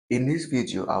In this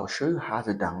video, I'll show you how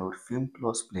to download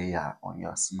FilmPlus player on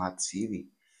your smart TV.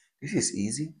 This is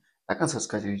easy. Like and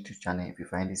subscribe to the YouTube channel if you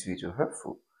find this video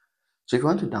helpful. So if you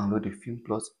want to download the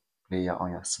FilmPlus player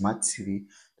on your smart TV,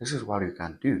 this is what you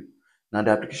can do. Now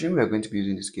the application we are going to be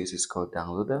using in this case is called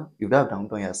Downloader. If you have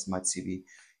downloaded on your smart TV,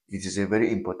 it is a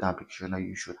very important application that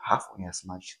you should have on your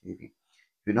smart TV. If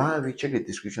you don't have it, check the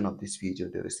description of this video.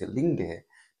 There is a link there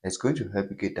that's going to help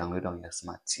you get downloaded on your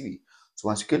smart TV. So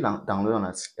once you get download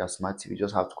on your smart TV, you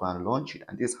just have to go and launch it,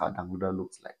 and this is how downloader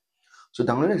looks like. So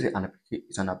downloader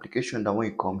is an application that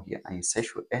when you come here and you search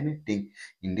for anything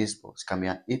in this box, can be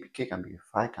an APK, can be a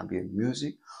file, can be a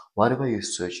music, whatever you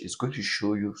search, it's going to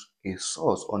show you a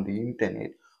source on the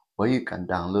internet where you can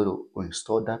download or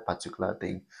install that particular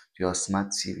thing to your smart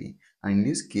TV. And in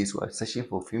this case, we are searching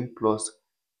for FilmPlus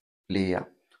player.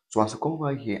 So once you come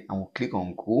over here and we click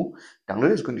on go,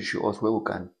 download is going to show us where we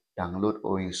can download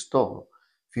or install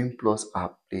FilmPlus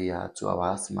app player to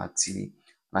our smart TV.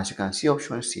 And as you can see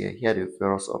options here are the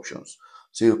various options.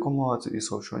 So you come over to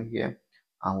this option here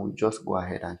and we just go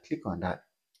ahead and click on that.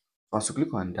 Once you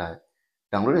click on that,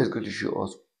 download is going to show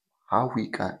us how we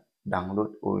can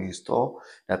download or install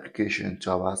the application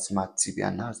to our smart TV,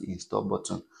 and that's the install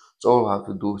button. So all we have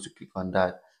to do is to click on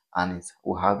that and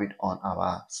we'll have it on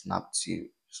our smart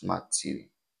TV.